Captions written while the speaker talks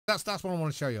That's what I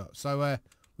want to show you. So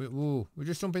we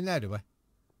just jump in there, do we?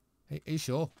 Are you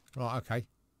sure? Right, okay.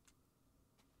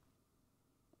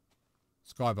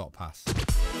 SkyBlock pass.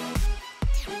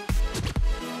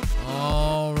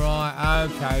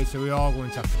 Alright, okay, so we are going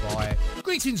to have to buy it.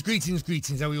 Greetings,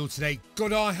 how are we all today?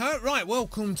 Good, I hope. Right,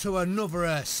 welcome to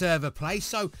another server place.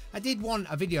 So, I did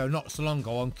a video not so long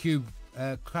ago on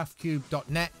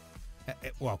craftcube.net.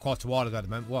 Well, quite a while ago at the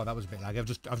moment. Well, that was a bit lag. I've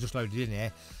just loaded in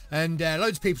here. And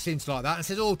loads of people seem to like that and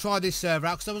said, oh, try this server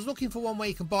out. Because I was looking for one where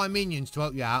you can buy minions to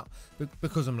help you out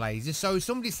because I'm lazy. So,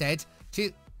 somebody said,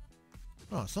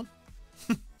 right, son.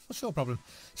 What's your problem?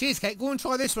 Cheesecake, go and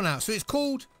try this one out. So, it's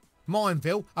called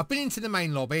Mineville. I've been into the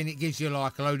main lobby and it gives you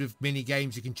like a load of mini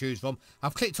games you can choose from.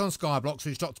 I've clicked on SkyBlock, so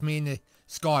it's dropped me in the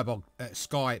SkyBlock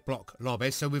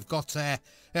lobby. So we've got so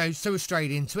we're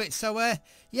straight into it. So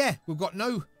yeah, we've got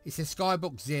it says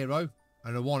SkyBlock 0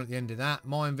 and a 1 at the end of that.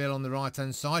 Mineville on the right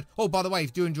hand side. Oh, by the way,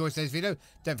 if you do enjoy today's video,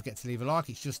 don't forget to leave a like.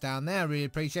 It's just down there. I really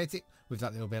appreciate it with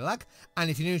that little bit of lag. And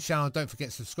if you're new to the channel, don't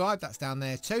forget to subscribe. That's down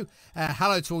there too.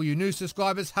 Hello to all you new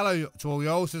subscribers. Hello to all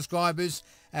your old subscribers.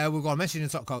 We've got a message in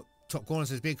the top corner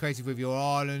says be creative with your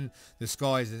island, the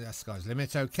sky's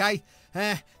limit. Okay,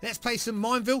 let's play some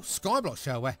Mineville SkyBlock,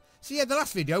 shall we? So yeah, the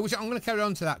last video, which I'm going to carry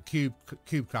on to that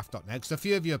cubecraft.net, because a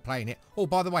few of you are playing it. Oh,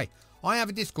 by the way, I have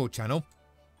a Discord channel.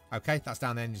 Okay, that's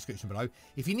down there in the description below.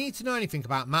 If you need to know anything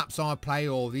about maps I play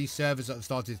or these servers that have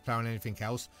started to play on anything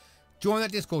else, join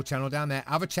that Discord channel down there,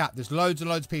 have a chat. There's loads and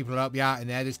loads of people who help you out in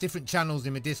there. There's different channels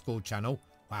in my Discord channel.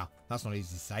 Wow, that's not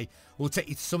easy to say. We'll take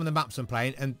you to some of the maps I'm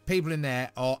playing, and people in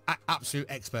there are absolute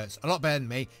experts. A lot better than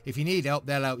me. If you need help,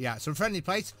 they'll help you out. So a friendly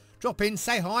place, drop in,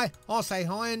 say hi, I'll say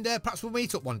hi, and perhaps we'll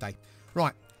meet up one day.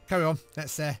 Right, carry on.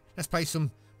 Let's play some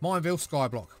Mineville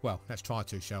SkyBlock. Well, let's try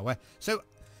to, shall we? So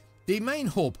the main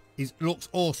hub looks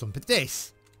awesome, but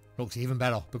this looks even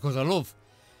better because I love.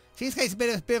 Cheesecake's a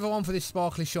bit of a one for this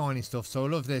sparkly, shiny stuff, so I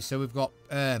love this. So we've got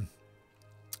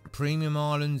premium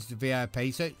islands, the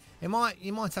VIP. So you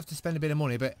might have to spend a bit of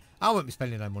money, but I won't be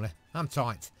spending no money. I'm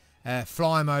tight.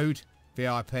 Fly mode,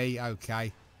 VIP,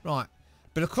 okay. Right.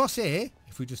 But across here,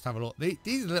 if we just have a look,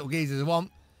 these are the little geezers I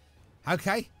want.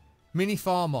 Okay. Mini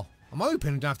farmer. I'm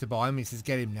hoping I don't have to buy him. He says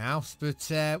get him now. But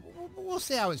we'll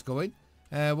see how it's going.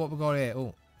 What we got here?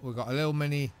 Oh, we've got a little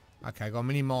mini. Okay, got a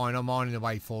mini miner mining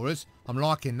away for us. I'm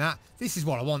liking that. This is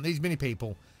what I want. These mini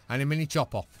people. And a mini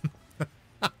chopper.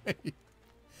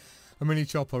 A mini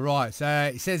chopper, right.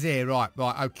 So it says here, right,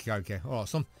 okay. All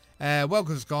right,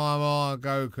 welcome to SkyBlock.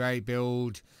 Go create,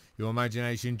 build your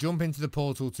imagination. Jump into the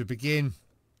portal to begin.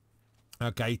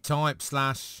 Okay, type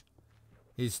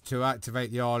 / is to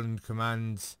activate the island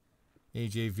commands,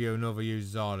 e.g. view another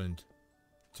user's island.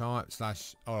 Type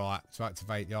 / alright, to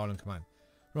activate the island command.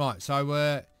 Right, so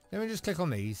let me just click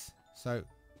on these. So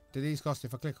do these cost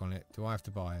if I click on it? Do I have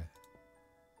to buy it?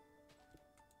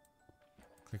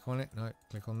 Click on it? No,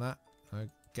 click on that. No,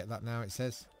 get that now, it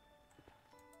says.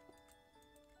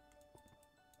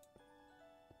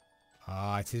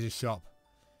 Ah, it is a shop.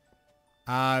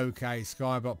 Okay,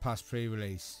 SkyBlock Pass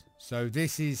pre-release. So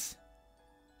this is...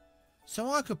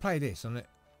 So I could play this on it.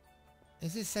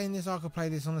 Is this saying this I could play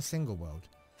this on a single world?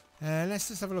 Let's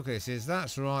just have a look at this.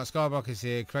 That's right, SkyBlock is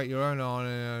here. Create your own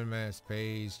island,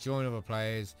 MSPs. Join other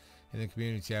players in the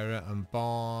community area and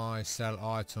buy, sell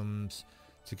items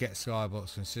to get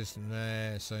SkyBlock's consistent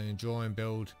there. So enjoy and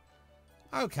build.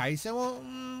 Okay, so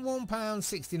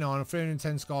 £1.69 or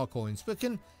 310 Sky coins. We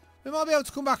might be able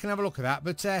to come back and have a look at that.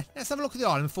 But let's have a look at the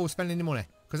island before spending the money,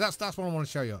 because that's what I want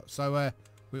to show you. So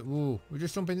we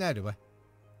just jump in there, do we?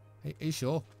 Are you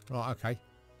sure? Right, okay.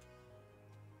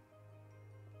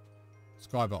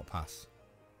 SkyBlock pass.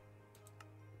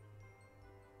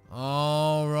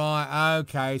 Alright,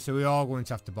 okay, so we are going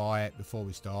to have to buy it before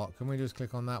we start. Can we just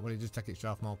click on that? Will it just take extra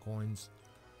half more coins?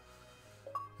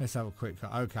 Let's have a quick...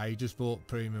 Okay, you just bought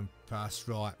premium pass,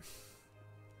 right.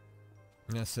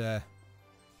 That's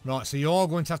right, so you are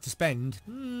going to have to spend...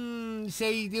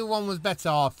 see, the other one was better,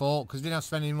 I thought, because we didn't have to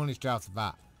spend any money straight off the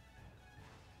bat.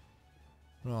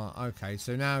 Right, okay,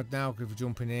 so now if we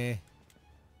jump in here...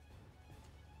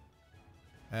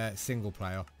 single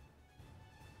player.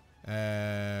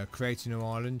 Create a new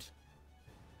island.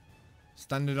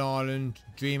 Standard island.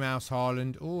 Dream house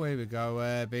island. Oh, here we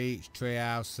go. Beach,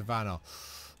 treehouse, savannah.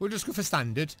 We'll just go for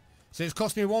standard. So it's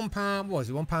cost me £1. What was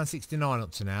it? £1.69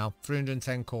 up to now.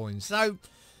 310 coins. So,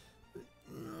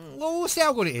 well, we'll see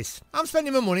how good it is. I'm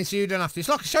spending my money, so you don't have to. It's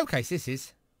like a showcase, this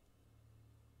is.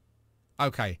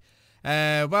 Okay.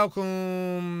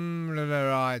 Welcome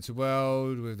right to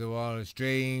world with the wildest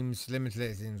dreams, limited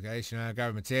investigation,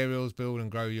 gather materials, build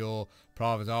and grow your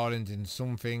private island in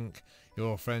something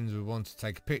your friends would want to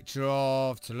take a picture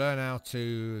of, to learn how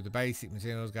to the basic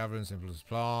materials gathering, simple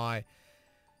supply.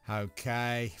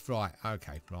 Okay, right,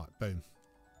 boom.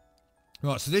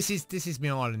 Right, so this is my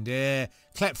island here.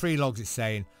 Collect 3 logs, it's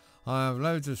saying. I have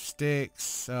loads of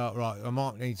sticks. Right, I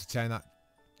might need to turn that.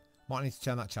 Might need to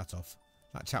turn that chat off.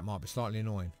 That chat might be slightly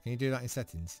annoying. Can you do that in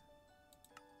settings?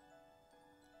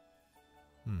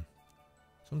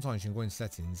 Sometimes you can go in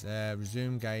settings.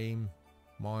 Resume game.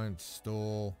 Mind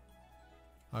store.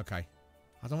 Okay.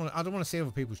 I don't want to see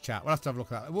other people's chat. We'll have to have a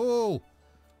look at that. Whoa!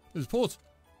 There's a port.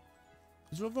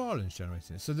 Is there a violence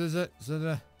generating? So there's a.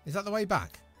 Is that the way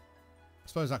back? I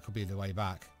suppose that could be the way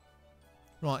back.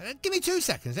 Right, give me 2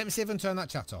 seconds. Let me see if I can turn that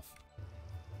chat off.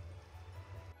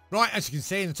 Right, as you can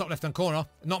see in the top left hand corner,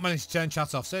 not managed to turn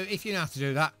chat off. So if you know how to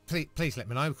do that, please let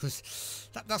me know, because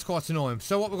that's quite annoying.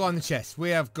 So what we've got in the chest, we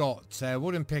have got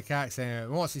wooden pickaxe.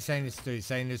 What's it saying is to do? It's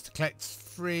saying is to collect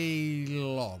 3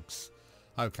 logs.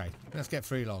 Okay, let's get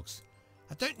 3 logs.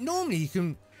 I don't normally you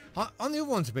can on the other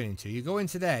ones I've been into. You go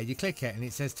into there, you click it, and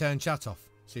it says turn chat off,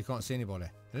 so you can't see anybody.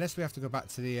 Unless we have to go back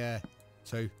to the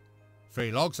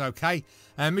 3 logs. Okay,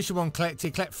 mission 1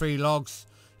 collected. Collect 3 logs.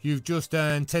 You've just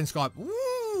earned 10 sky.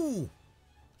 Ooh,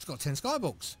 it's got 10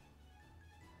 skybooks.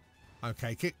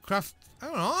 Okay, craft. I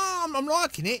don't know. I'm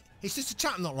liking it. It's just the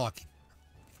chat I'm not liking.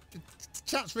 The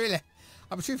chat's really.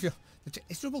 I'm sure if you.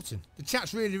 It's Rubbleton. The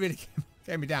chat's really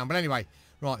getting me down. But anyway,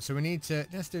 right. So we need to.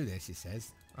 Let's do this. It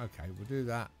says. Okay, we'll do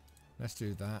that. Let's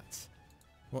do that.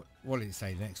 What did it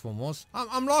say? The next one was.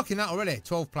 I'm liking that already.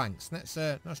 12 planks. Let's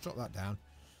drop that down.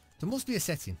 There must be a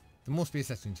setting. There must be a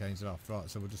setting change it off. Right.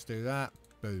 So we'll just do that.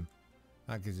 Boom.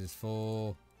 That gives us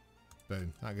 4.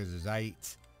 Boom. That gives us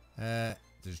 8.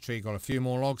 There's a tree got a few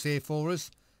more logs here for us.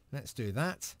 Let's do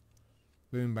that.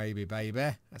 Boom, baby.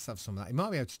 Let's have some of that. You might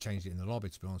be able to change it in the lobby,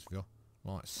 to be honest with you.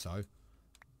 Like so.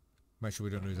 Make sure we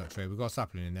don't lose that tree. We've got a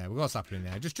sapling in there.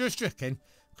 Just checking.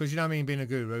 Because you know me being a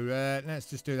guru. Let's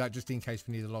just do that just in case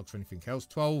we need the logs for anything else.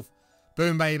 12.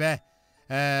 Boom, baby.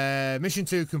 Mission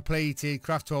 2 completed.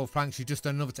 Craft 12 planks. You just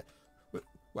done another...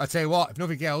 I tell you what, if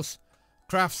nothing else...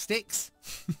 Craft sticks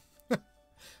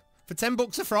for 10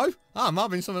 bucks a throw. I'm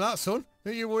having some of that, son.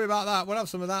 Don't you worry about that. We'll have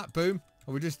some of that. Boom.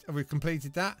 Have we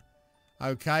completed that?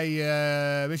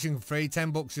 Okay. Mission 3.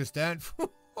 10 bucks just earned.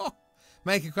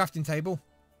 Make a crafting table.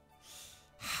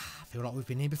 I feel like we've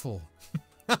been here before.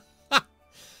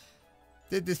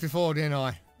 Did this before, didn't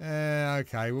I?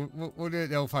 Okay. We'll do it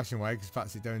the old-fashioned way because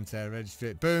perhaps it don't register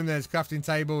it. Boom. There's a crafting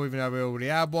table, even though we already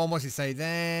had one. What's it say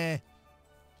there?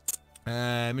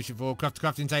 Mission 4, craft the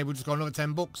crafting table, just got another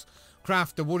 10 bucks.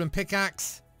 Craft a wooden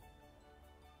pickaxe.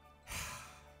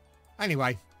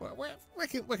 Anyway,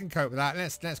 we can cope with that.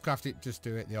 Let's craft it, just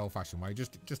do it the old fashioned way,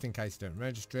 just in case you don't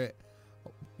register it.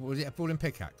 Was it a wooden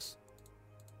pickaxe?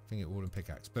 I think it was a wooden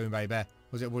pickaxe. Boom, baby.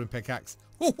 Was it a wooden pickaxe?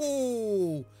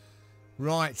 Hoo-hoo!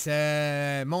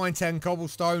 Right, mine 10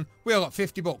 cobblestone. We got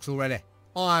 50 bucks already.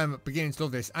 I'm beginning to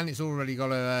love this, and it's already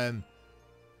got a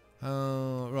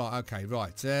right, okay,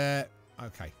 right.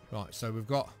 Okay, right, so we've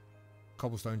got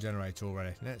cobblestone generator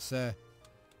already. Let's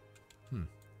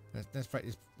break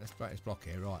this block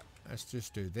here, right. Let's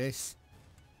just do this.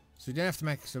 So we don't have to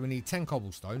make, so we need 10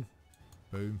 cobblestone.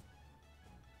 Boom.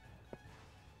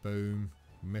 Boom.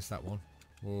 Missed that one.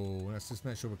 Whoa, let's just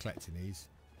make sure we're collecting these.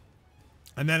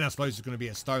 And then I suppose there's going to be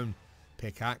a stone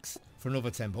pickaxe for another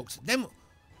 10 bucks. Then,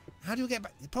 how do we get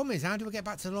back? The problem is, how do we get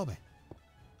back to the lobby?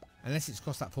 Unless it's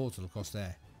across that portal across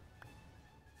there.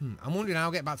 I'm wondering how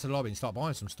I'll get back to the lobby and start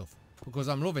buying some stuff. Because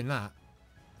I'm loving that.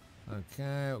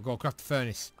 Okay, we'll go craft the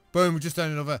furnace. Boom, we've just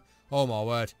done another. Oh my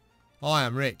word. I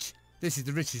am rich. This is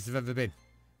the richest I've ever been.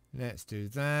 Let's do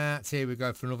that. Here we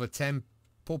go for another 10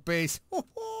 puppies.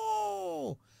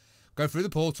 Ho-ho! Go through the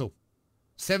portal.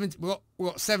 70. We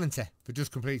got 70 for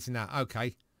just completing that.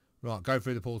 Okay. Right, go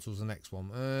through the portals the next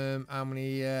one. How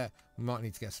many? We might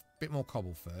need to get a bit more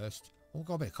cobble first. Oh, we've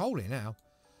got a bit of coal here now.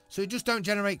 So it just don't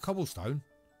generate cobblestone.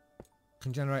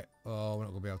 Can generate... Oh, we're not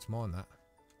going to be able to mine that.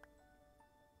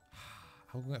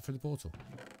 How are we going to get through the portal?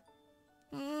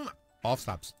 Half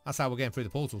slabs. That's how we're getting through the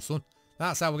portal, son.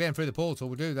 That's how we're getting through the portal.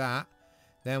 We'll do that.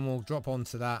 Then we'll drop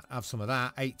onto that. Have some of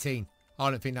that. 18. I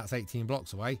don't think that's 18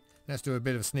 blocks away. Let's do a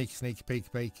bit of a sneaky,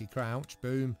 peeky, crouch.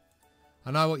 Boom.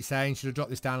 I know what you're saying. Should have dropped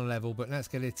this down a level, but let's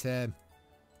get it... I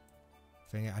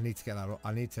need to get that...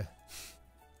 I need to...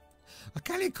 I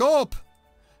can't cope.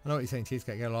 I know what you're saying,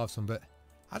 Cheesecake, get a live son, but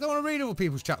I don't want to read other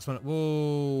people's chats when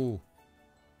whoa.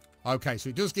 Okay, so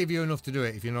it does give you enough to do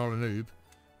it if you're not a noob.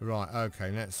 Right,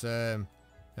 okay, let's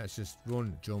just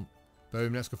run, jump.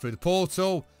 Boom, let's go through the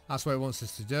portal. That's what it wants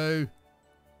us to do.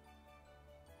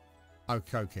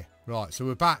 Okay. Right, so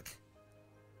we're back.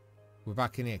 We're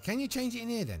back in here. Can you change it in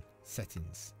here then?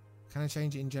 Settings. Can I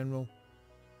change it in general?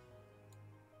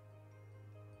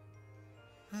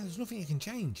 No, there's nothing you can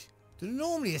change. There's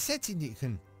normally a setting that you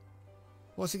can...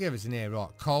 What's it give us in here? Right,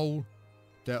 coal.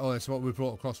 Oh, that's what we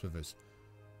brought across with us.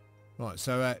 Right,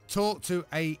 so talk to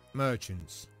 8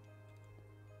 merchants.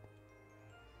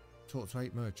 Talk to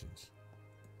 8 merchants.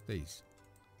 These.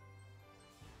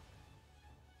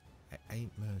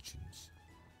 8 merchants.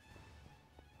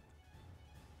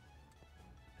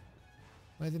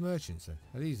 Where are the merchants then?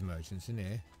 Are these the merchants in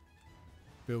here?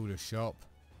 Build a shop.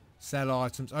 Sell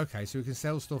items. Okay, so we can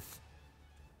sell stuff.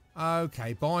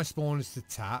 Okay, buy spawners to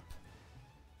tap.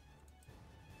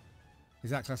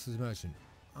 Is that classed as a merchant?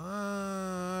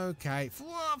 Okay.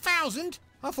 1,000?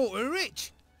 I thought we were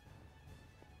rich.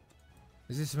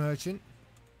 Is this a merchant?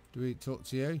 Do we talk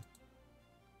to you?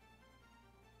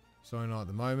 Sorry, not at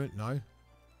the moment. No.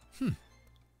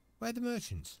 Where are the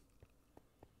merchants?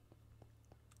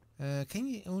 Can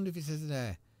you... I wonder if it says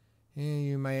there. Here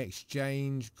you may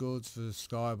exchange goods for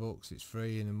SkyBlocks. It's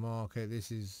free in the market.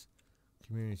 This is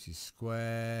Community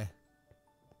Square.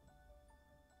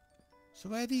 So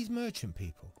where are these merchant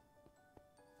people?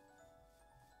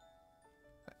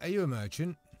 Are you a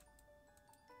merchant?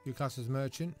 You class as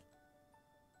merchant?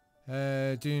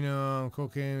 Do you know I'm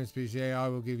cooking? Especially I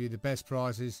will give you the best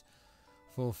prices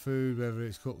for food, whether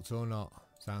it's cooked or not.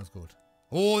 Sounds good.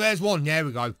 Oh, there's one. There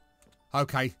we go.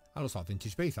 Okay. That looks like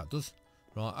vintage beef, that does.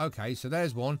 Right, okay. So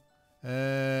there's one.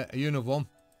 Are you another one?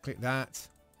 Click that.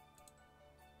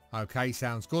 Okay,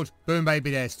 sounds good. Boom,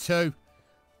 baby, there's 2.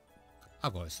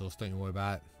 I've got it sourced, don't you worry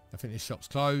about it. I think this shop's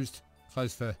closed.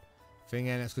 Closed for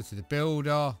thingy. Let's go to the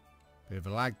builder. Bit of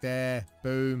a lag there.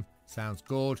 Boom. Sounds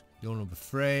good. You're number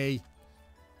 3.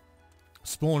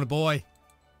 Spawner boy.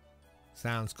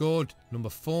 Sounds good. Number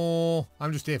 4.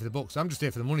 I'm just here for the books. I'm just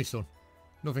here for the money, son.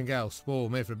 Nothing else. Whoa,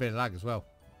 I'm here for a bit of lag as well.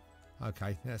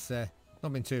 Okay, that's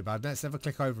not been too bad. Let's have a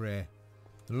click over here.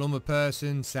 The lumber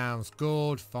person. Sounds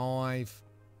good. 5.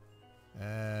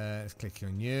 Let's click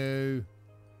on you.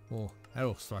 Oh, they're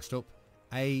all slashed up.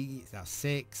 8, that's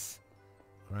 6.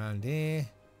 Around here.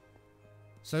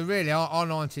 So really,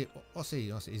 R90... What's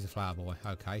he? He's a flower boy.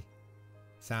 Okay.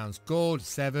 Sounds good.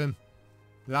 7.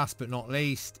 Last but not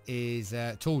least is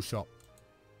tool shop.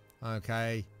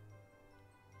 Okay.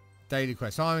 Daily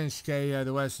quest. I'm in Skia,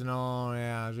 the Western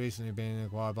area has recently been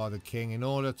acquired by the king. In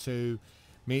order to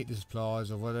meet the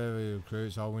supplies of whatever he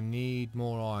recruits, I will need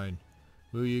more iron.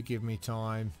 Will you give me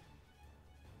time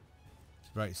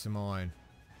to break some iron?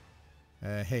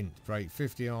 Hint, break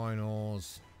 50 iron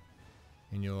ores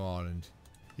in your island.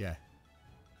 Yeah.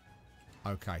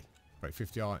 Okay. Break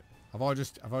 50 iron. Have I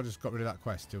just got rid of that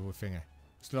quest to a finger?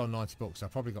 Still on 90 bucks. I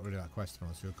probably got rid of that quest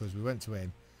because we went to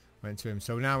him.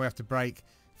 So now we have to break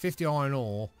 50 iron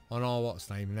ore on our what's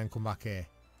name and then come back here.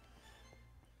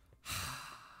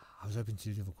 I was hoping to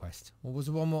do the other quest. Or was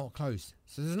there one more closed?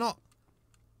 So there's not...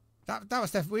 That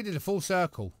was definitely... We did a full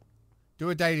circle. Do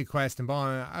a daily quest and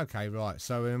buy... Okay, right.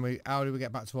 So then how do we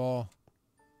get back to our...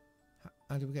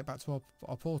 How do we get back to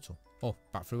our portal? Oh,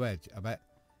 back through Edge, I bet.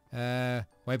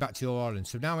 Way back to your island.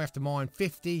 So now we have to mine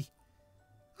 50...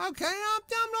 Okay,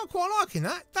 I'm not quite liking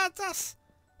that. That's...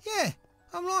 Yeah,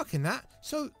 I'm liking that.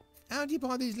 So, how do you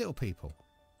buy these little people?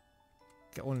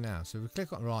 Get one now. So we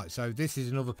click on... Right, so this is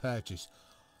another purchase.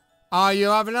 Are you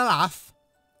having a laugh?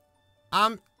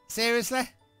 Seriously?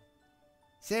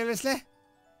 Seriously?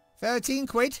 13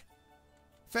 quid?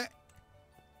 Let's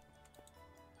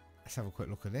have a quick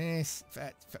look at this.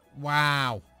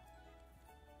 Wow.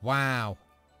 Wow.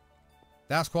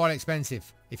 That's quite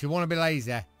expensive. If you want to be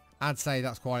lazy, I'd say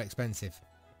that's quite expensive.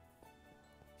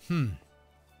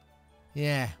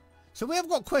 Yeah. So we have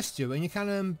got quests due and you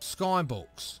can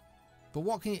Skybooks. But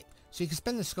what can you... So you can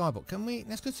spend the Skybook. Can we...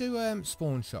 Let's go to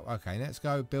spawn shop. Okay, let's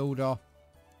go builder.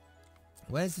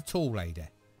 Where's the tool lady?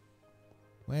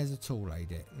 Where's the tool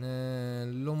lady?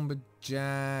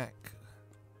 Lumberjack.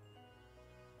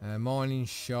 Mining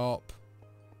shop.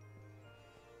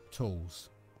 Tools.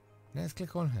 Let's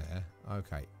click on her.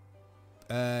 Okay.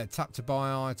 Tap to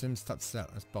buy items. Tap to sell.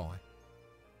 Let's buy.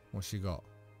 What's she got?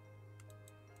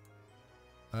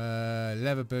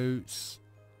 Leather boots.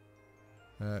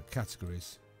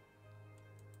 Categories.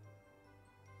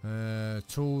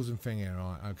 Tools and thing here.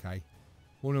 Right. Okay.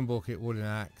 Wooden bucket. Wooden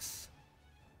axe.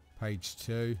 Page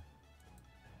 2.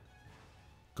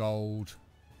 Gold.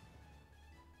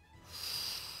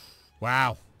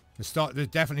 Wow. They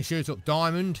definitely shoot up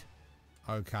diamond.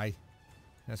 Okay.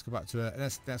 Let's go back to it.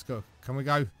 Let's go. Can we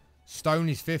go? Stone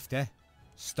is 50.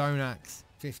 Stone axe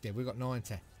 50. We got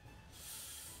 90.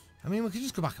 I mean, we could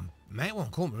just go back and make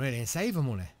one, couldn't we, really, and save the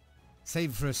money.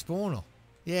 Save it for a spawner.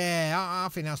 Yeah, I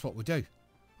think that's what we'll do.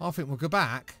 I think we'll go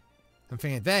back and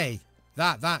think,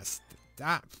 that's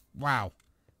wow.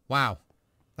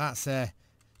 That's,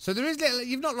 so there is little,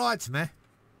 you've not lied to me.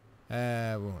 We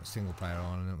want single player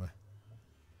island, don't we?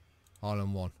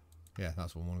 Island 1. Yeah,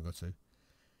 that's what we want to go to.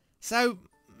 So,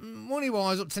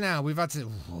 money-wise, up to now, we've had to,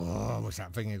 what's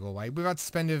that thing go away? We've had to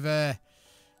spend yeah,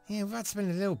 we've had to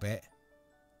spend a little bit.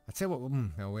 I tell you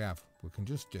what, we have. We can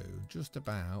just do, just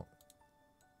about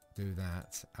do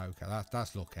that. Okay,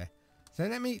 that's lucky. So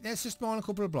let's just mine a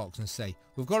couple of blocks and see.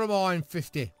 We've got to mine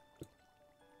 50.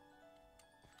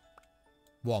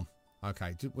 1.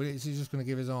 Okay, is he just going to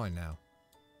give us iron now?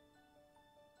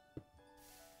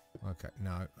 Okay,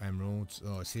 no, emeralds.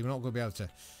 Oh, see, we're not going to be able to.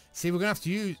 See, we're going to have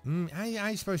to use. How are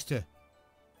you supposed to?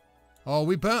 Oh,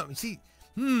 we burnt. See,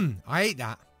 I hate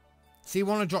that. See,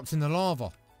 one dropped in the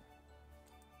lava.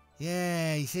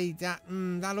 Yeah, you see that.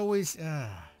 That always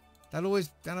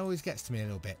gets to me a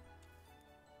little bit.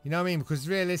 You know what I mean? Because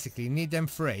realistically, you need them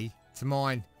 3 to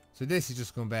mine. So this is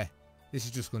just going to be. This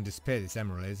is just going to disappear. This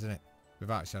emerald, isn't it?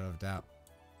 Without a shadow of a doubt.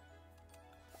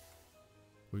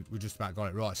 We just about got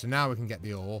it right. So now we can get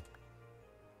the ore.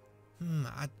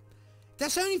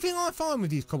 That's the only thing I find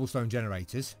with these cobblestone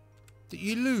generators. That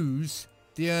you lose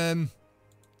the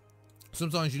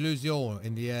sometimes you lose the ore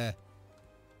in the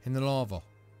lava.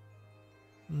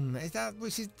 Is that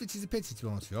which is a pity, to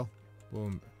be honest with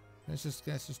you. Let's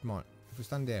just mine. If we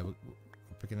stand there, we're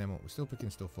picking them up. We're still picking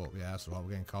stuff up. Yeah, that's right. We're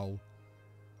getting coal.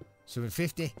 So with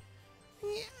 50.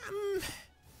 Yeah,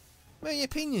 my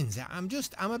opinions. I'm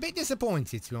a bit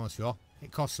disappointed, to be honest with you.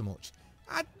 It costs so much.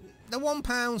 The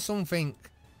 £1 something,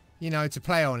 you know, to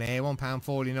play on here,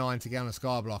 £1.49 to get on a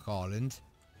SkyBlock Island.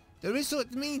 There is, I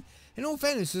mean, in all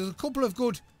fairness, there's a couple of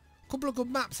good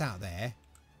maps out there.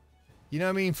 You know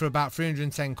what I mean, for about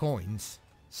 310 coins.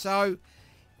 So,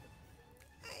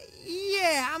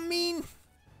 yeah, I mean,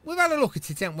 we've had a look at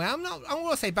it, haven't we? I'm not going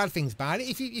to say bad things about it.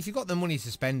 If you've got the money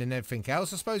to spend and everything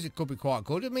else, I suppose it could be quite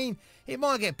good. I mean, it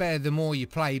might get better the more you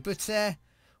play, but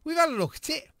we've had a look at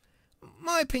it.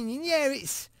 My opinion,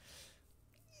 it's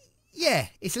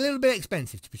a little bit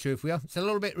expensive, to be truthful with you. It's a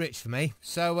little bit rich for me.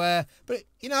 So, but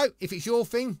you know, if it's your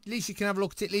thing, at least you can have a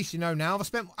look at it. At least you know now. I've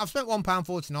spent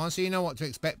 £1.49, so you know what to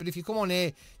expect. But if you come on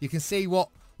here, you can see what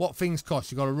things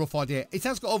cost. You've got a rough idea. It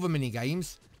has got other mini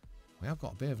games. We have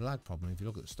got a bit of a lag problem if you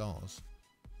look at the stars.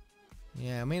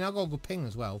 Yeah, I mean, I've got a good ping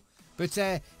as well. But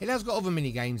it has got other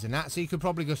mini games and that, so you could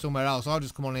probably go somewhere else. I'll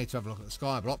just come on here to have a look at the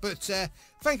SkyBlock. But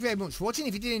thank you very much for watching.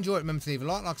 If you did enjoy it, remember to leave a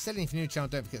like. Like I said, if you're new to the channel,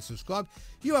 don't forget to subscribe.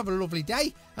 You have a lovely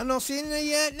day, and I'll see you in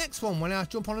the next one when I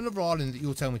jump on another island that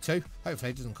you'll tell me to.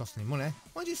 Hopefully it doesn't cost any money.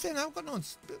 Why do you say now? I've got none.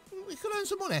 We could earn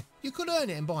some money. You could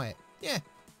earn it and buy it. Yeah.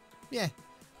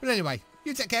 But anyway,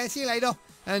 you take care. See you later.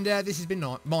 And this has been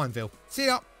Mineville. See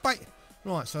ya. Bye.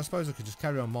 Right, so I suppose I could just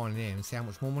carry on mining here and see how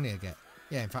much more money I get.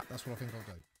 Yeah, in fact, that's what I think I'll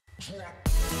do.